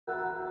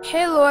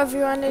Hello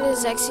everyone, it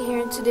is Xzee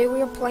here, and today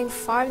we are playing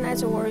Five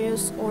Nights at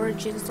Wario's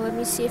Origins. Let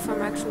me see if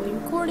I'm actually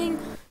recording.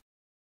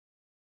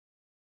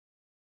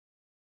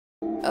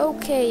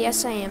 Okay,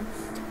 yes I am.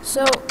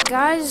 So,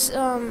 guys,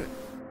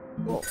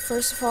 well,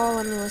 first of all,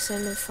 let me listen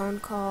to the phone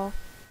call,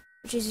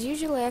 which is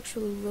usually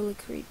actually really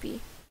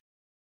creepy.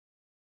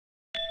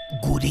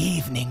 Good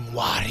evening,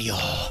 Wario.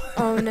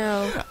 Oh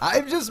no.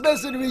 I'm just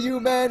messing with you,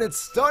 man. It's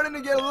starting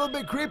to get a little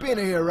bit creepy in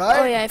here, right?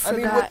 Oh yeah, I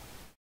forgot.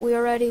 We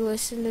already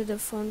listened to the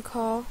phone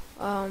call,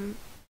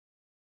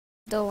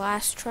 the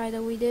last try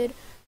that we did.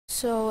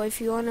 So if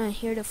you want to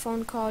hear the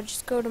phone call,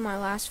 just go to my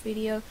last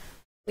video.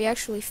 We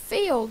actually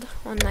failed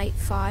on night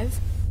 5.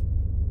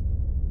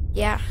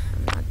 Yeah,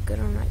 I'm not good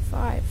on night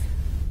 5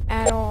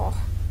 at all.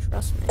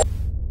 Trust me.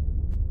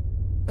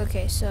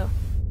 Okay, so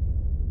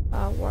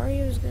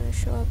Wario is gonna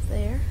show up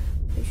there.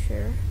 Pretty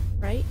sure,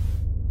 right?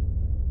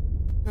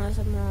 Unless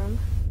I'm wrong.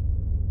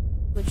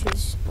 Which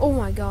is, oh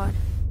my god.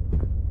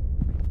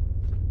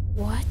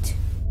 What?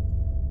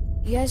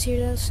 You guys hear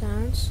those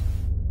sounds?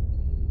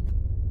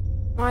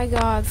 My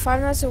god,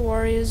 Five Nights at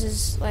Wario's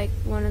is like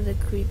one of the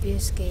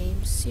creepiest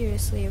games.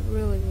 Seriously, it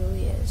really,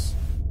 really is.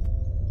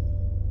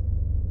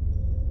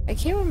 I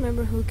can't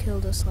remember who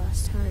killed us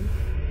last time.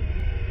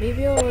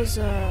 Maybe it was,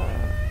 wait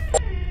a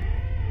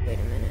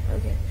minute,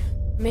 okay.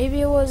 Maybe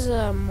it was,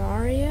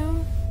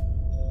 Mario?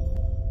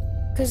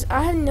 Because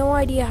I have no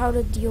idea how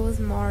to deal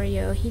with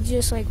Mario. He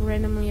just, like,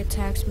 randomly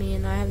attacks me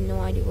and I have no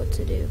idea what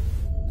to do.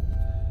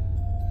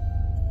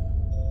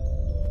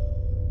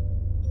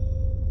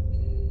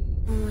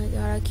 Oh my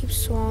god, I keep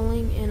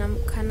swallowing and I'm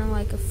kind of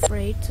like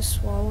afraid to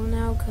swallow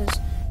now because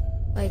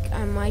like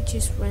I might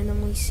just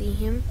randomly see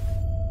him.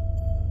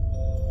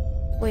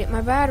 Wait,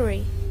 my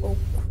battery. Oh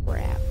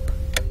crap.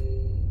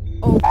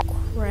 Oh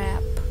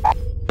crap.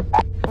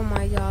 Oh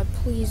my god,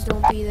 please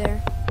don't be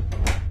there.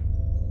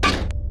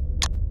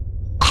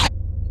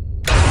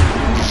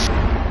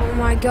 Oh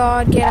my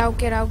god, get out,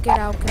 get out, get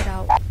out, get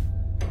out.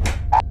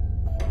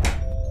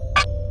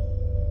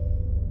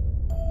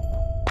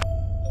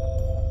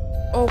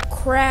 Oh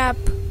crap,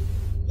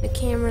 the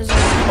camera's on.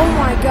 Oh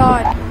my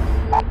god.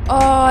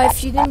 Oh,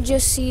 if you didn't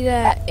just see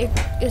that,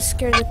 it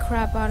scared the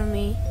crap out of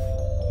me.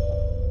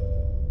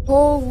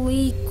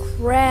 Holy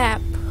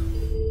crap.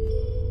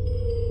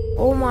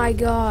 Oh my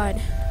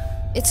god.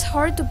 It's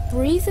hard to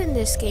breathe in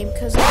this game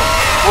because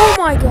oh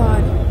my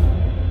god.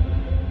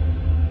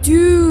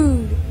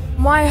 Dude,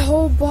 my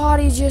whole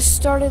body just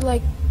started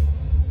like,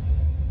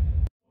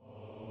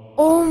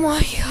 oh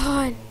my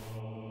god.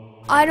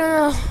 I don't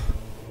know.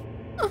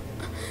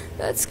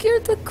 That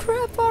scared the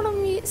crap out of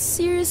me. It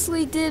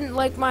seriously didn't.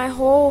 Like my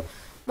whole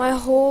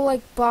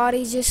like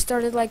body just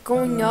started like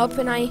going up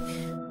and I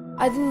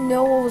didn't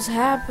know what was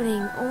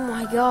happening. Oh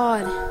my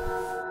god.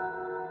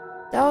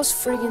 That was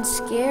friggin'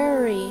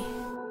 scary.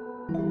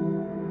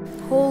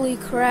 Holy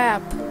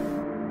crap.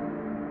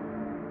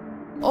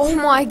 Oh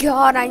my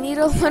god, I need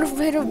a little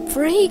bit of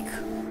break.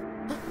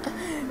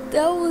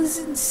 That was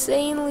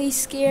insanely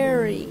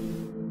scary.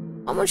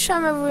 How much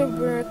time have we been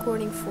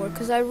recording for?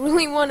 Because I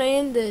really want to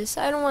end this.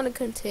 I don't want to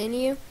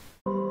continue.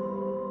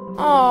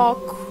 Oh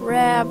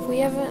crap,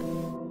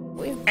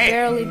 we've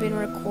barely been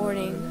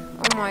recording.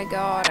 Oh my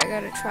god, I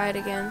gotta try it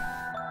again.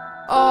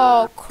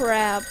 Oh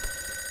crap.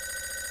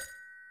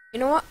 You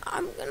know what?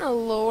 I'm gonna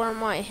lower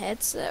my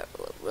headset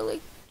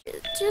really,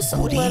 just a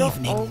little. Good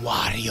evening,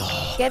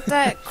 Wario. Get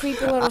that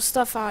creepy little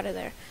stuff out of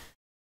there.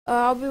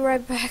 I'll be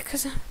right back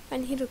because I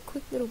need a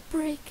quick little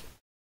break.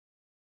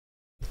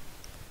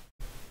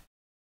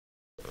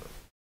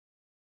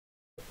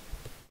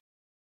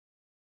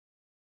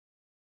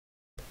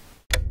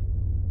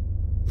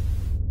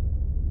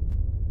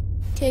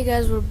 Okay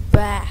guys, we're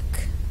back.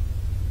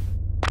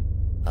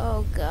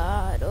 Oh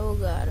god, oh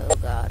god, oh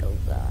god, oh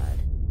god.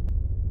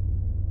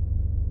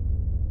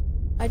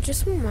 I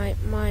just my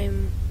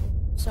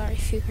sorry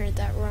if you heard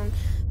that wrong.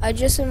 I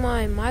adjusted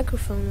my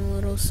microphone a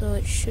little so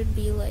it should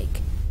be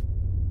like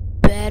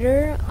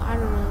better. I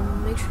don't know,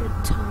 make sure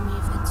to tell me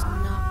if it's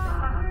not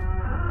better.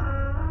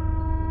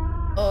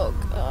 Oh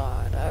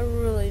god, I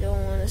really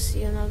don't want to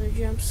see another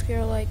jump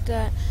scare like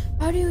that.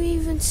 How do you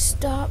even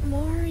stop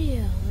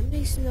Mario? It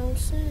makes no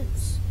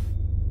sense.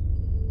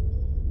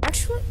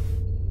 Actually,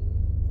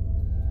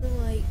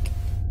 like,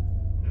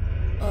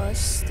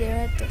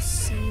 stare at the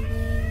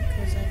ceiling,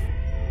 because I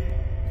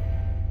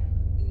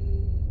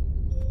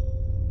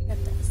got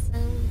that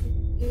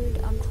sound weird.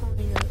 I'm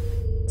calling it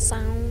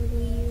sound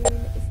weird.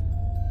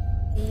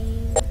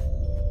 If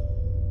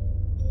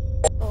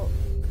oh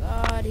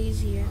god, he's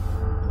here.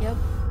 Yep.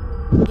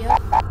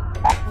 Yep.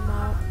 I'm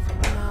out.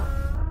 I'm out.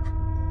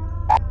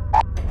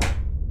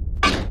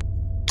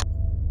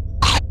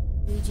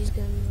 Luigi's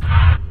gonna.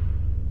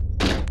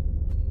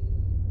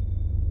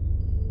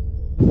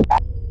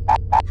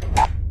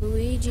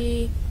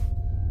 Luigi.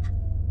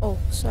 Oh,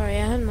 sorry,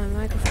 I had my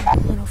microphone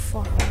a little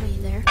far away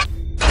there. Oh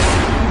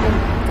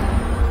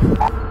my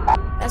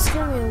god. That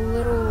scared me a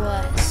little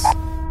less. I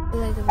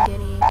feel like I'm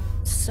getting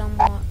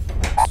somewhat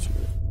used to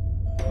it,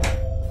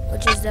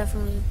 which is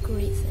definitely a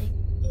great thing.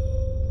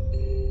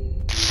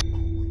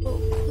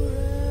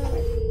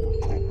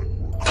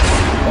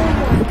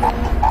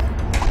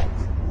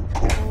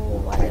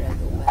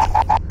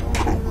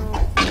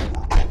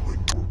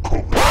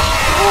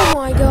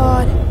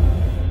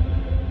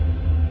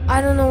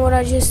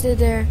 I just did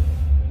there?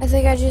 I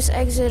think I just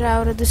exited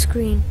out of the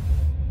screen.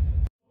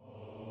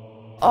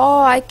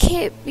 Oh, I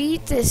can't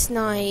beat this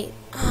night.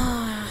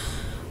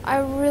 I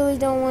really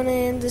don't want to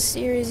end the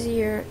series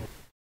here.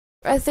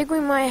 I think we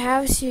might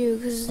have to,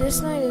 because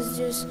this night is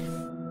just...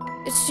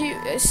 It's too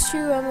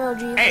MLG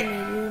for me,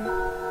 dude.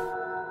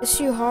 It's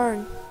too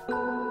hard.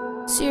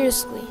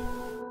 Seriously.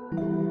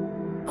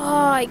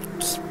 Oh, I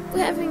keep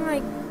having,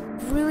 like,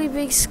 really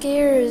big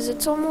scares.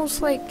 It's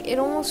almost like... It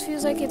almost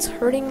feels like it's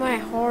hurting my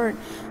heart.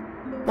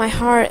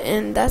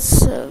 And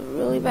that's a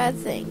really bad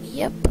thing.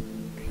 Yep.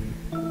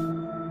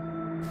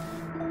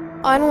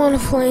 I don't want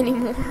to play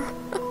anymore.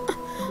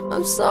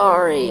 I'm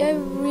sorry, I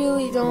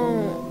really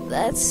don't.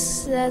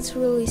 That's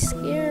really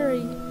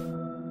scary.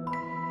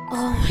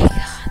 Oh my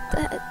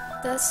god,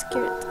 that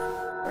scared the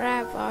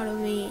crap out of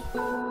me.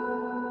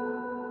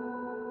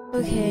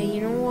 Okay,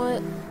 you know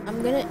what?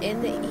 I'm gonna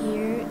end it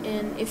here,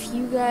 and if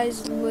you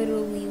guys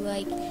literally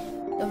like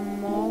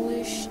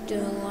demolish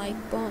the like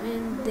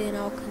button, then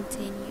I'll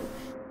continue.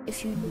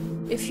 If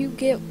you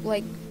get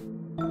like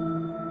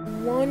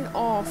one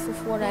off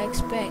of what I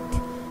expect,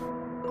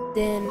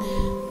 then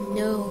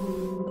no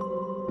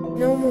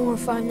more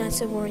Five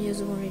Nights at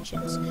Wario's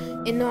Origins.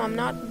 And no, I'm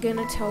not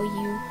gonna tell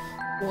you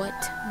what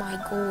my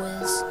goal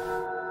is,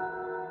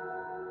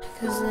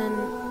 because then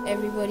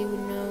everybody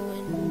would know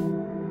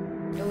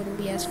and it wouldn't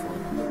be as fun.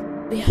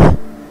 But yeah,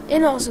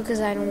 and also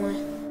because I don't want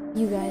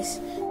you guys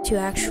to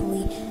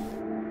actually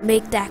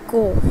make that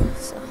goal.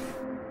 So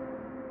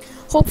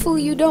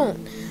hopefully you don't.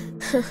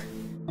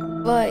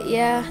 But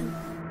yeah,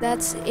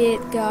 that's it,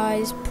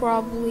 guys.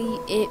 Probably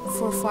it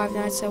for Five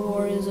Nights at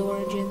Wario's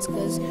Origins,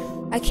 because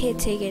I can't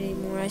take it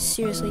anymore. I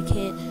seriously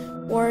can't.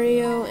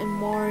 Wario and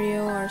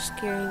Mario are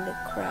scaring the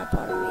crap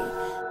out of me.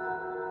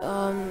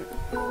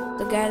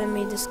 The guy that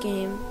made this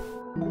game,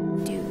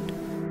 dude,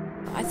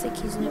 I think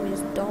his name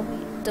is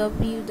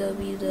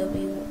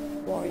WWW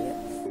Wario.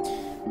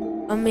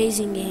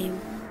 Amazing game.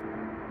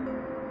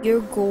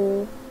 Your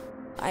goal,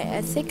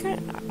 I think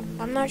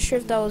I'm not sure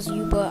if that was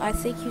you, but I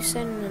think you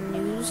said in the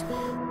news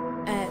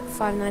at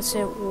Five Nights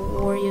at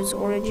Wario's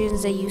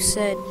Origins that you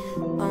said,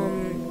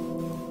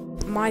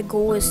 my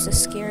goal is to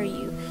scare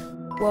you.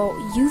 Well,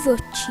 you've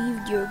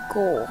achieved your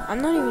goal.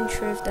 I'm not even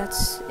sure if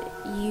that's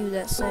you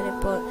that said it,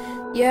 but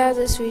yeah,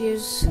 this video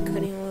is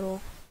getting a little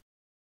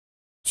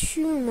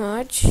too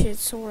much.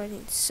 It's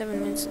already 7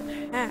 minutes and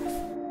a half.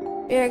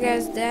 Yeah,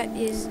 guys, that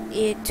is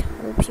it.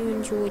 Hope you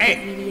enjoyed the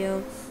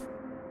video.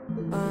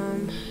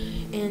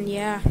 And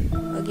yeah,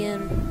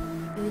 again,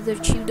 we either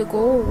achieve the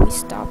goal or we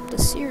stop the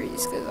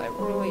series, because I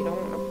really don't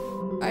want to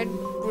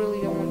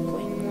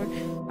play anymore.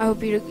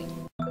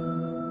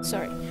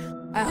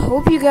 I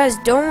hope you guys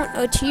don't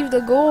achieve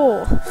the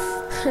goal.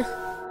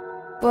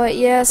 But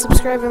yeah,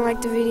 subscribe and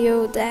like the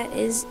video. That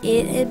is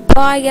it, and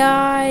bye,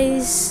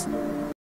 guys.